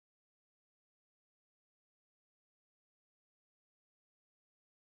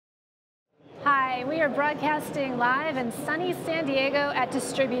Hi, we are broadcasting live in sunny San Diego at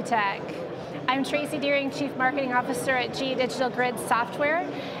Distributech. I'm Tracy Deering, Chief Marketing Officer at GE Digital Grid Software,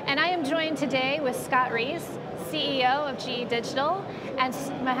 and I am joined today with Scott Reese, CEO of GE Digital, and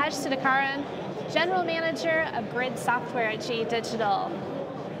Mahesh Sudhakaran, General Manager of Grid Software at GE Digital.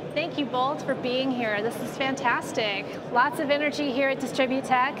 Thank you both for being here. This is fantastic. Lots of energy here at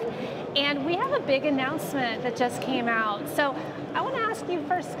Distributech, and we have a big announcement that just came out. So I want to ask you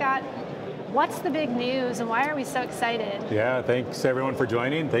first, Scott, what's the big news and why are we so excited? Yeah, thanks everyone for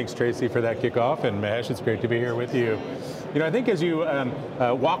joining. Thanks Tracy for that kickoff, and Mahesh, it's great to be here with you. You know, I think as you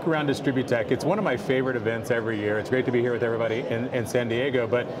walk around Distributech, it's one of my favorite events every year. It's great to be here with everybody in San Diego,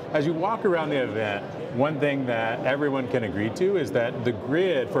 but as you walk around the event, one thing that everyone can agree to is that the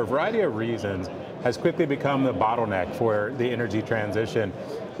grid, for a variety of reasons, has quickly become the bottleneck for the energy transition.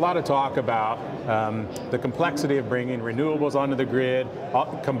 A lot of talk about the complexity of bringing renewables onto the grid,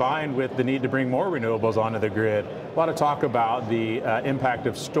 combined with the need to bring more renewables onto the grid. A lot of talk about the impact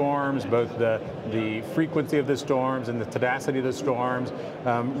of storms, both the frequency of the storms and the tenacity of the storms,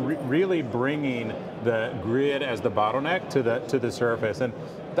 really bringing the grid as the bottleneck to the surface. And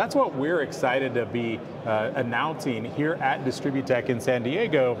that's what we're excited to be announcing here at Distributech in San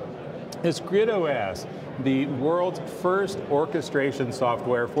Diego, is GridOS, the world's first orchestration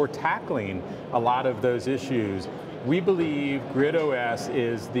software for tackling a lot of those issues. We believe GridOS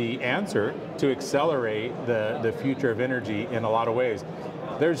is the answer to accelerate the future of energy in a lot of ways.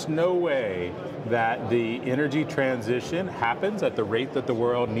 There's no way that the energy transition happens at the rate that the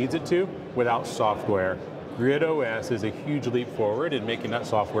world needs it to without software. GridOS is a huge leap forward in making that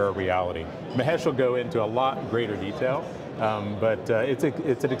software a reality. Mahesh will go into a lot greater detail, but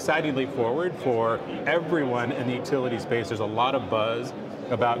it's an exciting leap forward for everyone in the utility space. There's a lot of buzz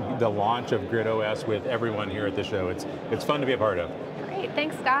about the launch of GridOS with everyone here at the show. It's fun to be a part of. Great,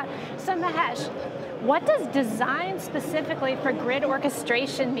 thanks Scott. So Mahesh, what does design specifically for grid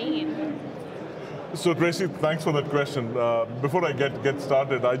orchestration mean? So Tracy, thanks for that question. Before I get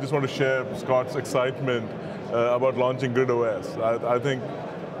started, I just want to share Scott's excitement about launching GridOS. I think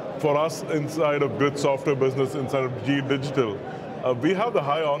for us inside of Grid Software business, inside of GE Digital, we have the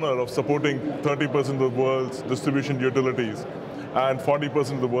high honor of supporting 30% of the world's distribution utilities and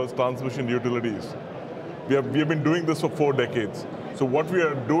 40% of the world's transmission utilities. We have been doing this for 4 decades. So what we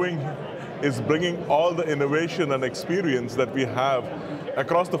are doing is bringing all the innovation and experience that we have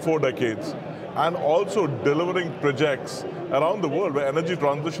across the 4 decades, and also delivering projects around the world where energy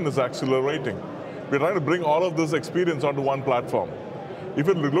transition is accelerating. We're trying to bring all of this experience onto one platform. If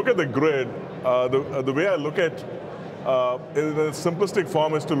you look at the grid, the way I look at in a simplistic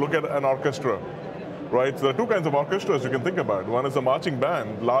form is to look at an orchestra, right? So there are 2 kinds of orchestras you can think about. One is a marching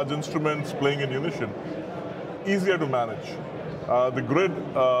band, large instruments playing in unison, easier to manage. The grid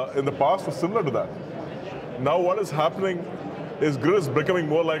in the past was similar to that. Now what is happening is grid is becoming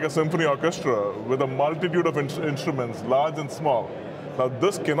more like a symphony orchestra with a multitude of instruments, large and small. Now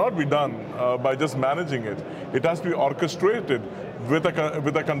this cannot be done by just managing it. It has to be orchestrated with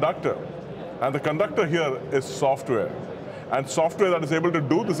a conductor. And the conductor here is software. And software that is able to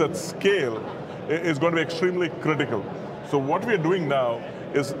do this at scale is going to be extremely critical. So what we are doing now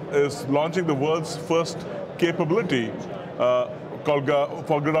is launching the world's first capability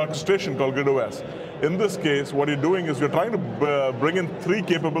for grid orchestration called GridOS. In this case, what you're doing is you're trying to bring in 3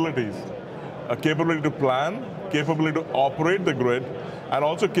 capabilities. A capability to plan, capability to operate the grid, and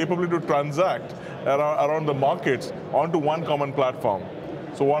also capability to transact around the markets onto one common platform.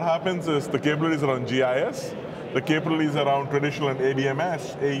 So what happens is the capabilities around GIS, the capabilities around traditional and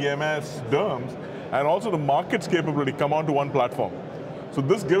ADMS, AEMS, DERMS, and also the markets capability come onto one platform. So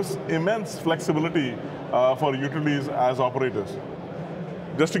this gives immense flexibility for utilities as operators.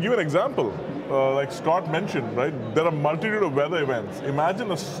 Just to give an example, like Scott mentioned, right, there are a multitude of weather events.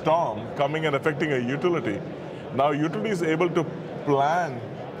 Imagine a storm coming and affecting a utility. Now utility is able to plan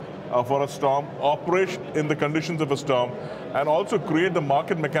for a storm, operate in the conditions of a storm, and also create the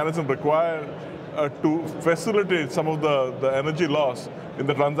market mechanism required to facilitate some of the energy loss in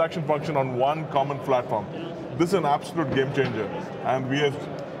the transaction function on one common platform. This is an absolute game changer, and we as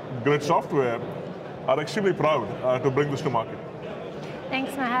Grid Software are extremely proud to bring this to market.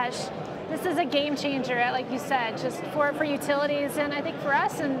 Thanks, Mahesh. This is a game changer, like you said, just for utilities, and I think for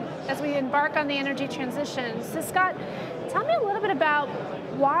us, and as we embark on the energy transition. So Scott, tell me a little bit about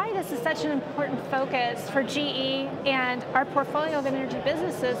why this is such an important focus for GE and our portfolio of energy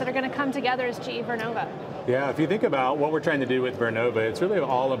businesses that are going to come together as GE Vernova. Yeah, if you think about what we're trying to do with Vernova, it's really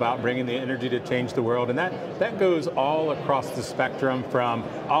all about bringing the energy to change the world, and that goes all across the spectrum from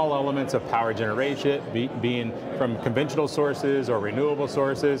all elements of power generation, being from conventional sources or renewable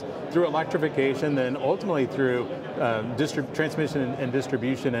sources, through electrification, then ultimately through transmission and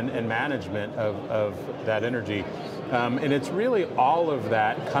distribution and management of that energy. And it's really all of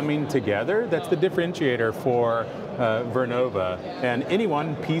that coming together that's the differentiator for Vernova. And any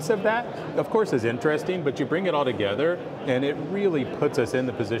one piece of that, of course, is interesting, but you bring it all together and it really puts us in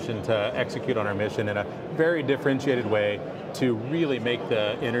the position to execute on our mission in a very differentiated way to really make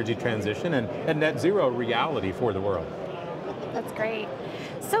the energy transition and net zero a reality for the world. That's great.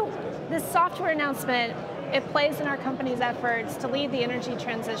 So this software announcement, it plays in our company's efforts to lead the energy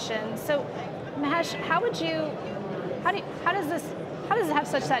transition. So Mahesh, how does it have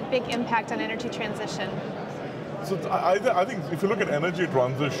such that big impact on energy transition? So I think if you look at energy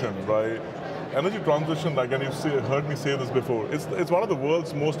transition, right? Energy transition, like, and you've heard me say this before, it's one of the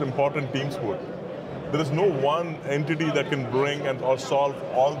world's most important team sport. There is no one entity that can bring or solve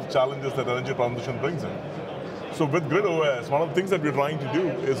all the challenges that energy transition brings in. So with GridOS, one of the things that we're trying to do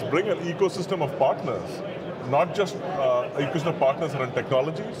is bring an ecosystem of partners, not just ecosystem of partners around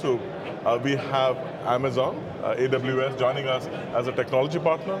technology. So we have Amazon, AWS joining us as a technology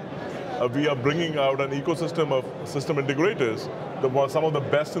partner. We are bringing out an ecosystem of system integrators, some of the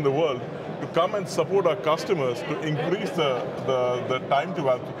best in the world, to come and support our customers to increase the time to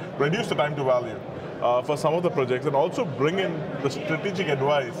value, reduce the time to value for some of the projects, and also bring in the strategic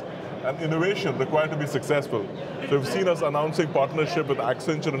advice and innovation required to be successful. So we've seen us announcing partnership with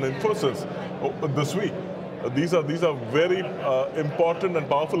Accenture and Infosys this week. These are very important and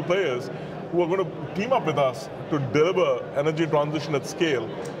powerful players who are going to team up with us to deliver energy transition at scale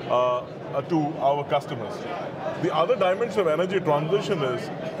to our customers. The other dimension of energy transition is,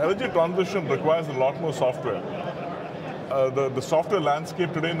 energy transition requires a lot more software. The software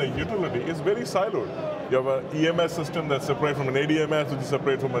landscape today in the utility is very siloed. You have an EMS system that's separate from an ADMS, which is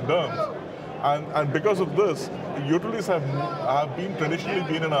separate from a DERMS. And because of this, utilities have traditionally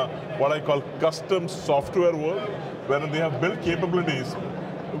been in a what I call custom software world, wherein they have built capabilities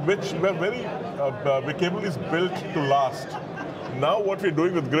which were capabilities built to last. Now what we're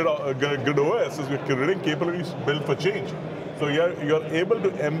doing with GridOS is we're creating capabilities built for change. So you're able to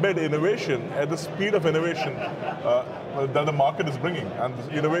embed innovation at the speed of innovation that the market is bringing. And this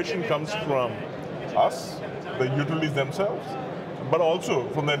innovation comes from us, the utilities themselves, but also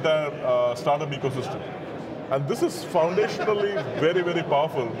from the entire startup ecosystem. And this is foundationally very, very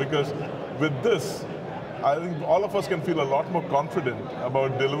powerful, because with this, I think all of us can feel a lot more confident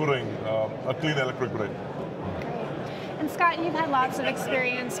about delivering a clean electric grid. And Scott, you've had lots of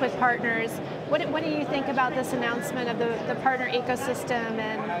experience with partners. What do you think about this announcement of the partner ecosystem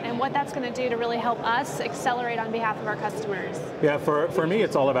and what that's going to do to really help us accelerate on behalf of our customers? Yeah, for me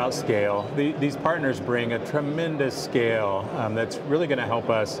it's all about scale. These partners bring a tremendous scale that's really going to help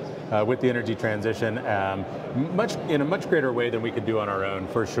us with the energy transition in a much greater way than we could do on our own,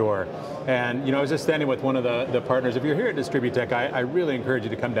 for sure. And I was just standing with one of the partners. If you're here at DistribuTech, I really encourage you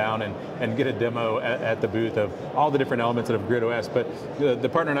to come down and get a demo at the booth of all the different elements of GridOS. But the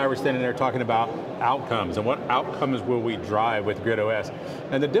partner and I were standing there talking about outcomes and what outcomes will we drive with GridOS.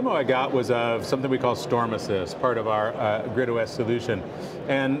 And the demo I got was of something we call Storm Assist, part of our GridOS solution.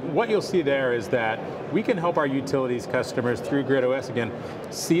 And what you'll see there is that we can help our utilities customers through GridOS, again,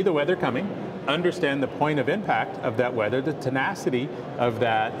 see the weather coming, understand the point of impact of that weather, the tenacity of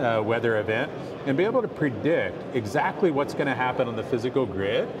that weather event, and be able to predict exactly what's going to happen on the physical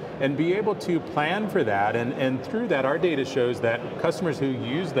grid and be able to plan for that. And through that, our data shows that customers who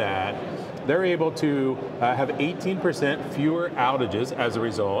use that, they're able to have 18% fewer outages as a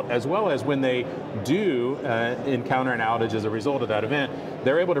result, as well as when they do encounter an outage as a result of that event,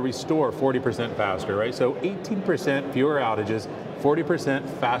 they're able to restore 40% faster, right? So 18% fewer outages, 40%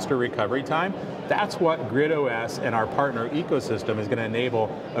 faster recovery time. That's what GridOS and our partner ecosystem is going to enable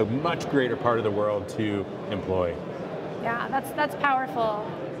a much greater part of the world to employ. Yeah, that's powerful.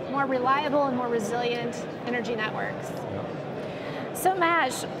 More reliable and more resilient energy networks. Yep. So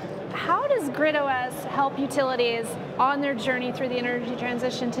Mahesh, how does GridOS help utilities on their journey through the energy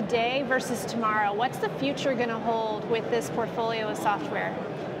transition today versus tomorrow? What's the future going to hold with this portfolio of software?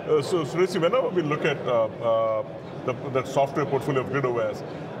 So Tracy, whenever we look at that software portfolio of GridOS,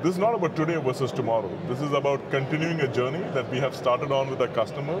 this is not about today versus tomorrow. This is about continuing a journey that we have started on with our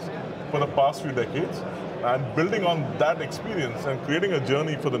customers for the past few decades, and building on that experience and creating a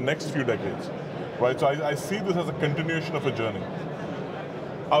journey for the next few decades. Right? So I see this as a continuation of a journey.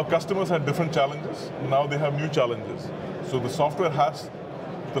 Our customers had different challenges, now they have new challenges. So the software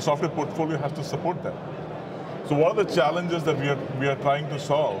portfolio has to support them. So what are the challenges that we are trying to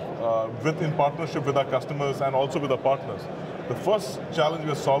solve in partnership with our customers and also with our partners? The first challenge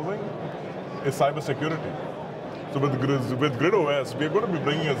we are solving is cybersecurity. So with GridOS, we are going to be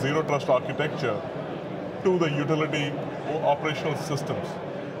bringing a zero trust architecture to the utility operational systems.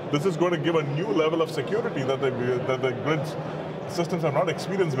 This is going to give a new level of security that the grid systems have not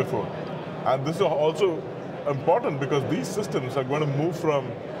experienced before. And this is also important because these systems are going to move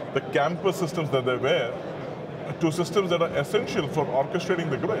from the campus systems that they were to systems that are essential for orchestrating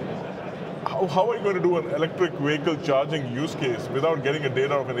the grid. How are you going to do an electric vehicle charging use case without getting a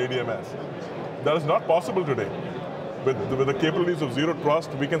data of an ADMS? That is not possible today. With the capabilities of zero trust,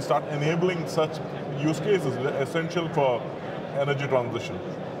 we can start enabling such use cases essential for energy transition.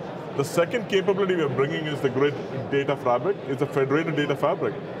 The second capability we are bringing is the grid data fabric. It's a federated data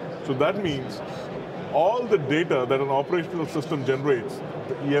fabric. So that means all the data that an operational system generates,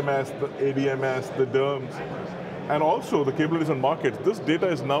 the EMS, the ADMS, the DERMS, and also the capabilities on markets, this data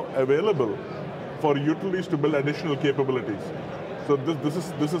is now available for utilities to build additional capabilities. So this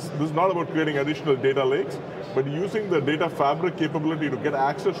is not about creating additional data lakes, but using the data fabric capability to get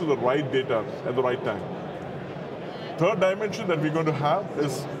access to the right data at the right time. Third dimension that we're going to have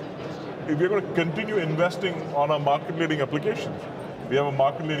is if we're going to continue investing on our market-leading applications. We have a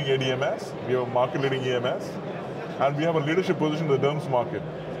market-leading ADMS, we have a market-leading EMS, and we have a leadership position in the DERMS market.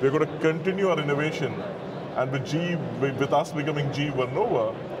 We're going to continue our innovation, and with us becoming GE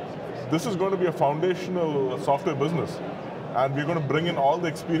Vernova, this is going to be a foundational software business. And we're going to bring in all the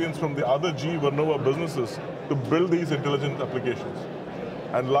experience from the other GE Vernova businesses to build these intelligent applications.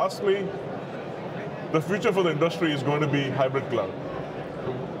 And lastly, the future for the industry is going to be hybrid cloud.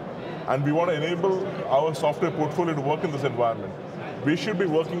 And we want to enable our software portfolio to work in this environment. We should be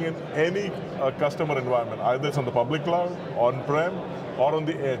working in any customer environment, either it's on the public cloud, on-prem, or on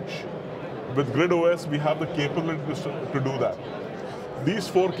the edge. With GridOS, we have the capabilities to do that. These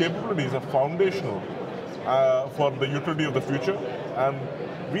four capabilities are foundational for the utility of the future, and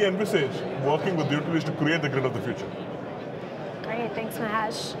we envisage working with the utilities to create the grid of the future. Great, thanks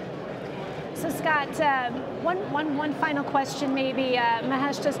Mahesh. So Scott, one final question maybe.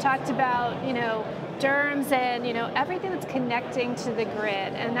 Mahesh just talked about, DERMS and everything that's connecting to the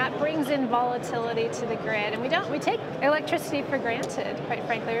grid, and that brings in volatility to the grid. And we take electricity for granted, quite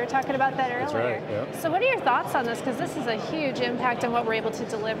frankly. We were talking about that earlier. That's right, yeah. So what are your thoughts on this? Because this is a huge impact on what we're able to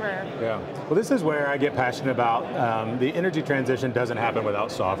deliver. Yeah, well this is where I get passionate about the energy transition doesn't happen without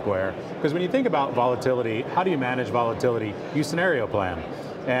software. Because when you think about volatility, how do you manage volatility? You scenario plan.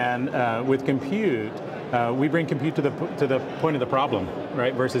 And with compute, we bring compute to the point of the problem,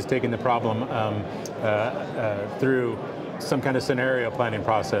 right? Versus taking the problem through some kind of scenario planning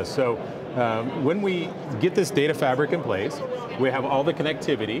process. So when we get this data fabric in place, we have all the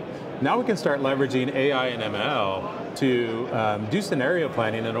connectivity. Now we can start leveraging AI and ML to do scenario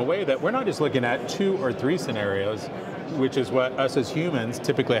planning in a way that we're not just looking at 2 or 3 scenarios, which is what us as humans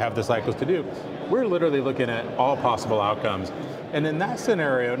typically have the cycles to do. We're literally looking at all possible outcomes. And in that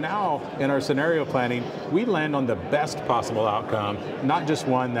scenario, now in our scenario planning, we land on the best possible outcome, not just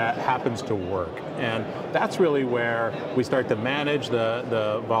one that happens to work. And that's really where we start to manage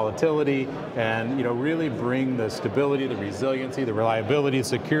the volatility and really bring the stability, the resiliency, the reliability,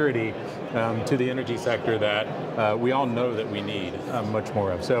 security to the energy sector that we all know that we need much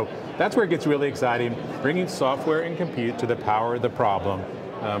more of. So that's where it gets really exciting, bringing software and compute to the power of the problem,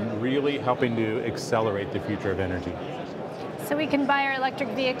 really helping to accelerate the future of energy. So we can buy our electric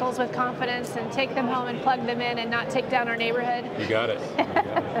vehicles with confidence and take them home and plug them in and not take down our neighborhood. You got it. You got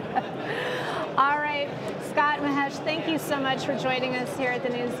it. All right, Scott, Mahesh, thank you so much for joining us here at the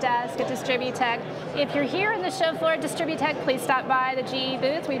news desk at DistribuTech. If you're here in the show floor at DistribuTech, please stop by the GE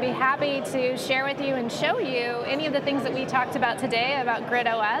booth. We'd be happy to share with you and show you any of the things that we talked about today about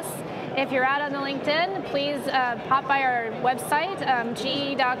GridOS. If you're out on the LinkedIn, please pop by our website,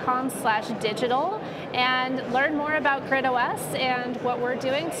 ge.com/digital, and learn more about GridOS and what we're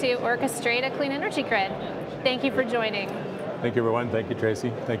doing to orchestrate a clean energy grid. Thank you for joining. Thank you, everyone. Thank you,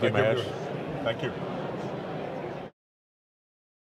 Tracy. Thank you, Mahesh. Thank you.